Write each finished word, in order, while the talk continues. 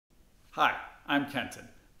Hi, I'm Kenton,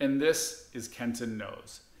 and this is Kenton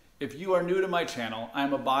Knows. If you are new to my channel,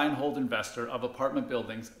 I'm a buy and hold investor of apartment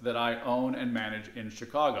buildings that I own and manage in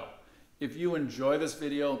Chicago. If you enjoy this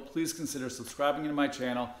video, please consider subscribing to my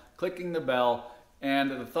channel, clicking the bell,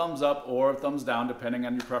 and the thumbs up or thumbs down depending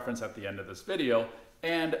on your preference at the end of this video,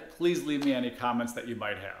 and please leave me any comments that you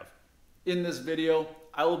might have. In this video,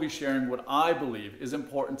 I will be sharing what I believe is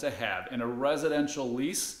important to have in a residential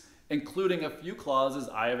lease, including a few clauses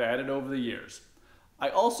I have added over the years. I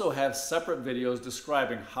also have separate videos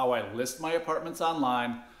describing how I list my apartments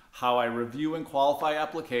online, how I review and qualify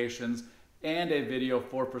applications, and a video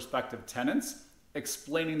for prospective tenants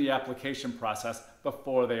explaining the application process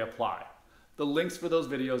before they apply. The links for those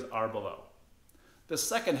videos are below. The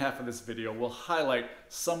second half of this video will highlight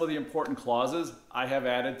some of the important clauses I have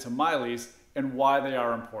added to my lease and why they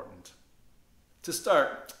are important. To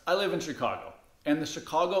start, I live in Chicago, and the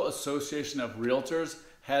Chicago Association of Realtors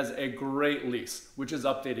has a great lease, which is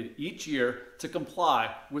updated each year to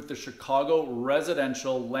comply with the Chicago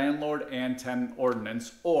Residential Landlord and Tenant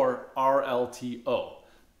Ordinance, or RLTO.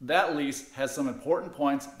 That lease has some important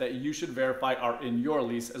points that you should verify are in your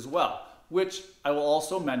lease as well, which I will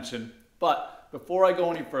also mention. But before I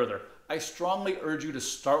go any further, I strongly urge you to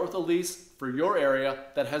start with a lease for your area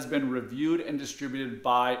that has been reviewed and distributed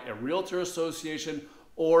by a realtor association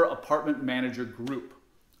or apartment manager group.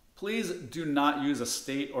 Please do not use a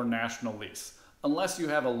state or national lease unless you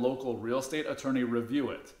have a local real estate attorney review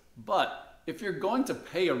it. But if you're going to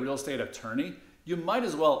pay a real estate attorney, you might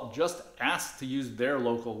as well just ask to use their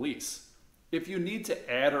local lease. If you need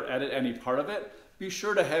to add or edit any part of it, be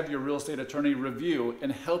sure to have your real estate attorney review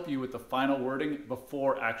and help you with the final wording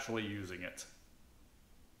before actually using it.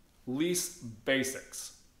 Lease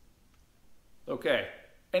basics. Okay,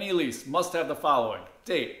 any lease must have the following: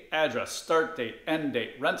 date, address, start date, end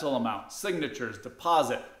date, rental amount, signatures,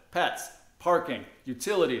 deposit, pets, parking,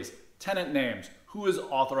 utilities, tenant names, who is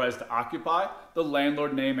authorized to occupy, the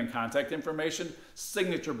landlord name and contact information,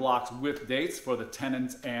 signature blocks with dates for the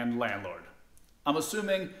tenant and landlord. I'm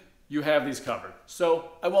assuming you have these covered,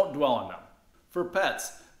 so I won't dwell on them. For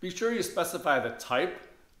pets, be sure you specify the type,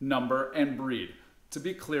 number, and breed to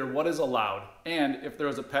be clear what is allowed, and if there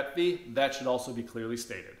is a pet fee, that should also be clearly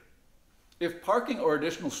stated. If parking or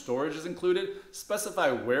additional storage is included, specify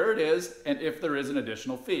where it is and if there is an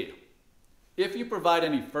additional fee. If you provide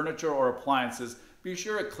any furniture or appliances, be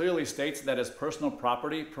sure it clearly states that is personal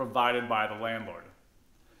property provided by the landlord.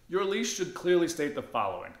 Your lease should clearly state the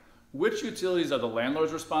following: which utilities are the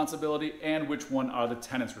landlord's responsibility and which one are the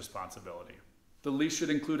tenant's responsibility. The lease should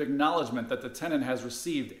include acknowledgement that the tenant has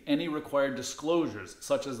received any required disclosures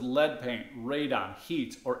such as lead paint, radon,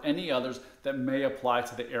 heat, or any others that may apply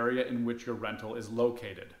to the area in which your rental is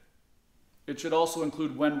located. It should also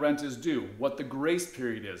include when rent is due, what the grace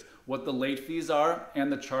period is, what the late fees are,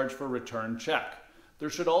 and the charge for return check. There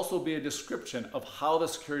should also be a description of how the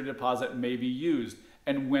security deposit may be used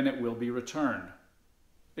and when it will be returned.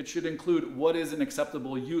 It should include what is an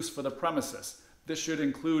acceptable use for the premises. This should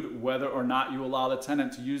include whether or not you allow the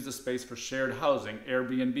tenant to use the space for shared housing,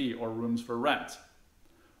 Airbnb, or rooms for rent.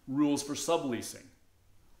 Rules for subleasing.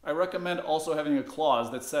 I recommend also having a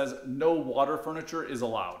clause that says no water furniture is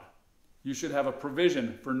allowed. You should have a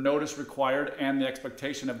provision for notice required and the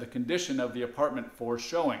expectation of the condition of the apartment for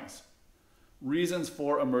showings. Reasons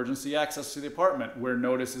for emergency access to the apartment where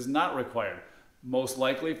notice is not required, most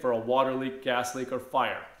likely for a water leak, gas leak, or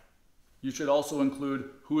fire. You should also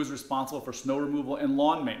include who is responsible for snow removal and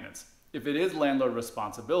lawn maintenance. If it is landlord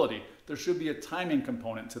responsibility, there should be a timing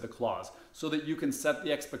component to the clause so that you can set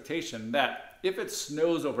the expectation that if it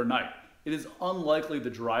snows overnight, it is unlikely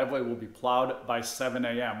the driveway will be plowed by 7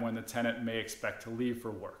 a.m. when the tenant may expect to leave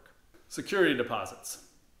for work. Security deposits.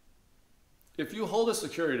 If you hold a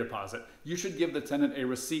security deposit, you should give the tenant a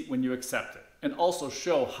receipt when you accept it and also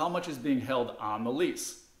show how much is being held on the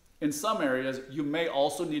lease. In some areas, you may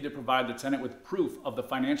also need to provide the tenant with proof of the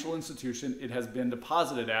financial institution it has been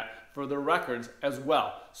deposited at for their records as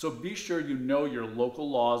well, so be sure you know your local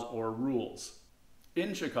laws or rules.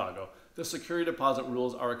 In Chicago, the security deposit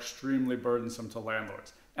rules are extremely burdensome to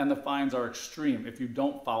landlords, and the fines are extreme if you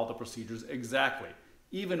don't follow the procedures exactly,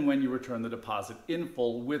 even when you return the deposit in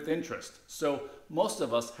full with interest. So most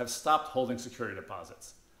of us have stopped holding security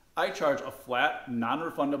deposits. I charge a flat,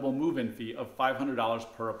 non-refundable move-in fee of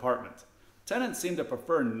 $500 per apartment. Tenants seem to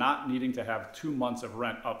prefer not needing to have 2 months of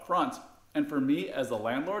rent up front, and for me as the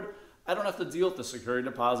landlord, I don't have to deal with the security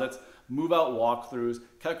deposits, move-out walkthroughs,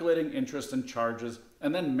 calculating interest and charges,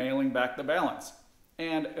 and then mailing back the balance.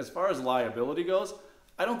 And as far as liability goes,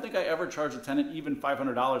 I don't think I ever charged a tenant even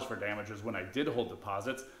 $500 for damages when I did hold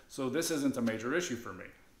deposits, so this isn't a major issue for me.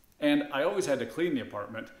 and I always had to clean the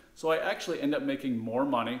apartment, so I actually end up making more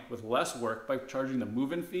money with less work by charging the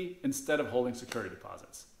move-in fee instead of holding security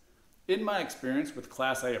deposits. In my experience with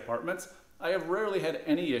Class A apartments, I have rarely had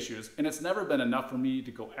any issues, and it's never been enough for me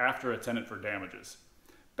to go after a tenant for damages.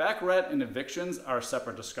 Back rent and evictions are a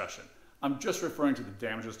separate discussion. I'm just referring to the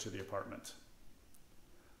damages to the apartment.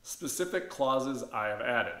 Specific clauses I have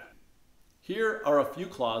added. Here are a few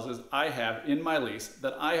clauses I have in my lease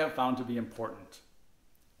that I have found to be important.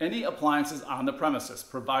 Any appliances on the premises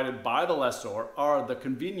provided by the lessor are the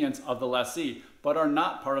convenience of the lessee, but are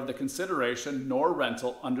not part of the consideration nor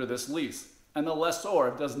rental under this lease, and the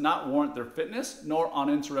lessor does not warrant their fitness nor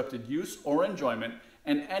uninterrupted use or enjoyment,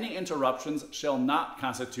 and any interruptions shall not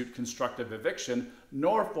constitute constructive eviction,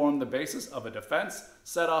 nor form the basis of a defense,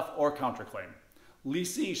 set-off, or counterclaim.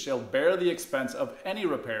 Lessee shall bear the expense of any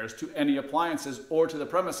repairs to any appliances or to the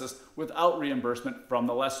premises without reimbursement from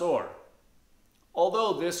the lessor.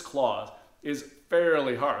 Although this clause is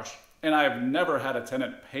fairly harsh, and I have never had a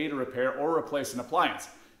tenant pay to repair or replace an appliance,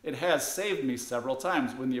 it has saved me several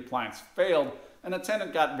times when the appliance failed and the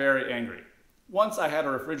tenant got very angry. Once I had a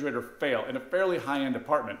refrigerator fail in a fairly high-end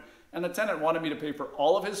apartment, and the tenant wanted me to pay for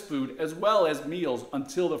all of his food as well as meals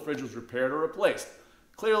until the fridge was repaired or replaced.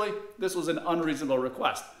 Clearly, this was an unreasonable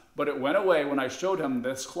request, but it went away when I showed him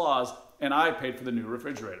this clause and I paid for the new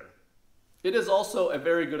refrigerator. It is also a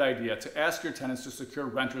very good idea to ask your tenants to secure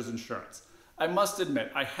renter's insurance. I must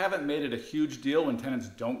admit, I haven't made it a huge deal when tenants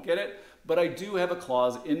don't get it, but I do have a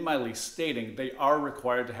clause in my lease stating they are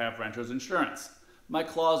required to have renter's insurance. My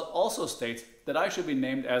clause also states that I should be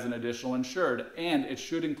named as an additional insured, and it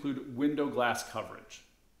should include window glass coverage.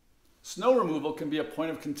 Snow removal can be a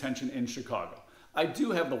point of contention in Chicago. I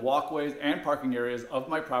do have the walkways and parking areas of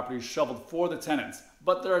my property shoveled for the tenants,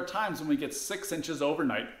 but there are times when we get 6 inches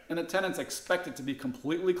overnight and the tenants expect it to be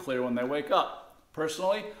completely clear when they wake up.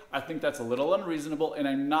 Personally, I think that's a little unreasonable and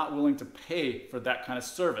I'm not willing to pay for that kind of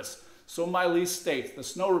service. So my lease states the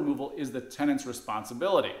snow removal is the tenant's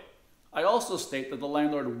responsibility. I also state that the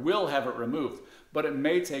landlord will have it removed, but it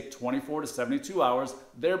may take 24 to 72 hours,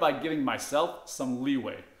 thereby giving myself some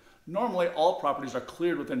leeway. Normally, all properties are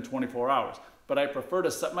cleared within 24 hours, but I prefer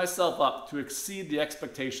to set myself up to exceed the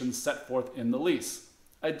expectations set forth in the lease.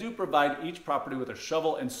 I do provide each property with a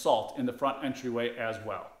shovel and salt in the front entryway as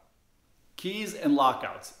well. Keys and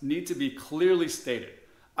lockouts need to be clearly stated.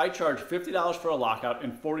 I charge $50 for a lockout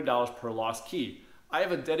and $40 per lost key. I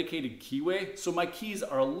have a dedicated keyway, so my keys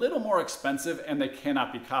are a little more expensive and they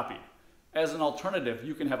cannot be copied. As an alternative,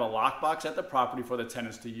 you can have a lockbox at the property for the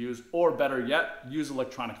tenants to use, or better yet, use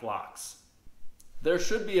electronic locks. There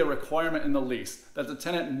should be a requirement in the lease that the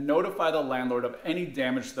tenant notify the landlord of any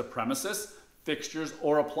damage to the premises, fixtures,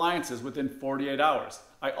 or appliances within 48 hours.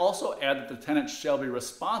 I also add that the tenant shall be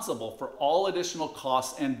responsible for all additional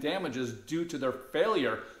costs and damages due to their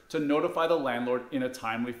failure to notify the landlord in a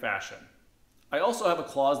timely fashion. I also have a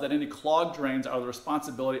clause that any clogged drains are the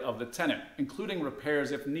responsibility of the tenant, including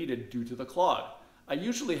repairs if needed due to the clog. I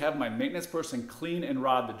usually have my maintenance person clean and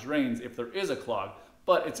rod the drains if there is a clog,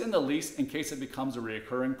 but it's in the lease in case it becomes a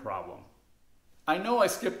recurring problem. I know I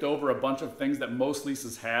skipped over a bunch of things that most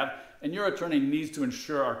leases have and your attorney needs to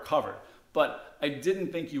ensure are covered, but I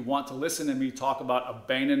didn't think you want to listen to me talk about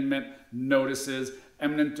abandonment, notices,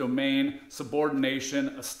 eminent domain, subordination,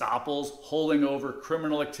 estoppels, holding over,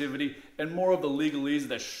 criminal activity, and more of the legalese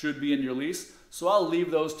that should be in your lease, so I'll leave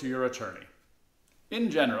those to your attorney. In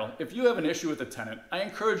general, if you have an issue with a tenant, I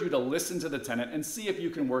encourage you to listen to the tenant and see if you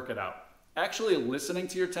can work it out. Actually, listening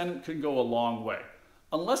to your tenant can go a long way.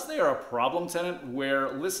 Unless they are a problem tenant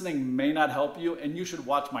where listening may not help you, and you should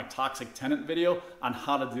watch my toxic tenant video on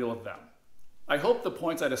how to deal with them. I hope the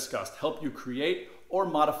points I discussed help you create or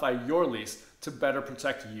modify your lease to better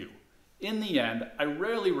protect you. In the end, I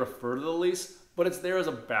rarely refer to the lease, but it's there as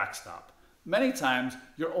a backstop. Many times,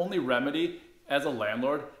 your only remedy as a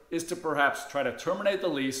landlord is to perhaps try to terminate the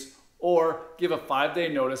lease or give a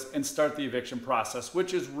 5-day notice and start the eviction process,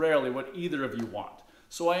 which is rarely what either of you want.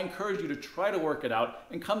 So I encourage you to try to work it out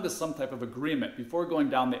and come to some type of agreement before going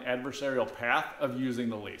down the adversarial path of using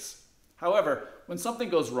the lease. However, when something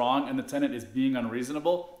goes wrong and the tenant is being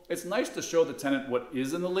unreasonable, it's nice to show the tenant what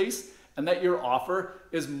is in the lease and that your offer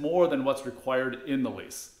is more than what's required in the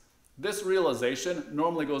lease. This realization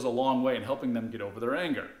normally goes a long way in helping them get over their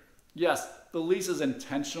anger. Yes, the lease is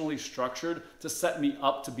intentionally structured to set me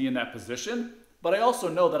up to be in that position, but I also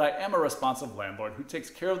know that I am a responsive landlord who takes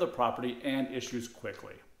care of the property and issues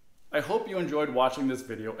quickly. I hope you enjoyed watching this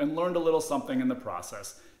video and learned a little something in the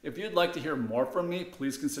process. If you'd like to hear more from me,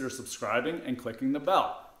 please consider subscribing and clicking the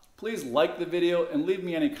bell. Please like the video and leave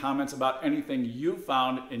me any comments about anything you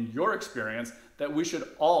found in your experience that we should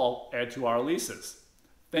all add to our leases.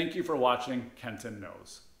 Thank you for watching Kenton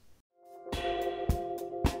Knows.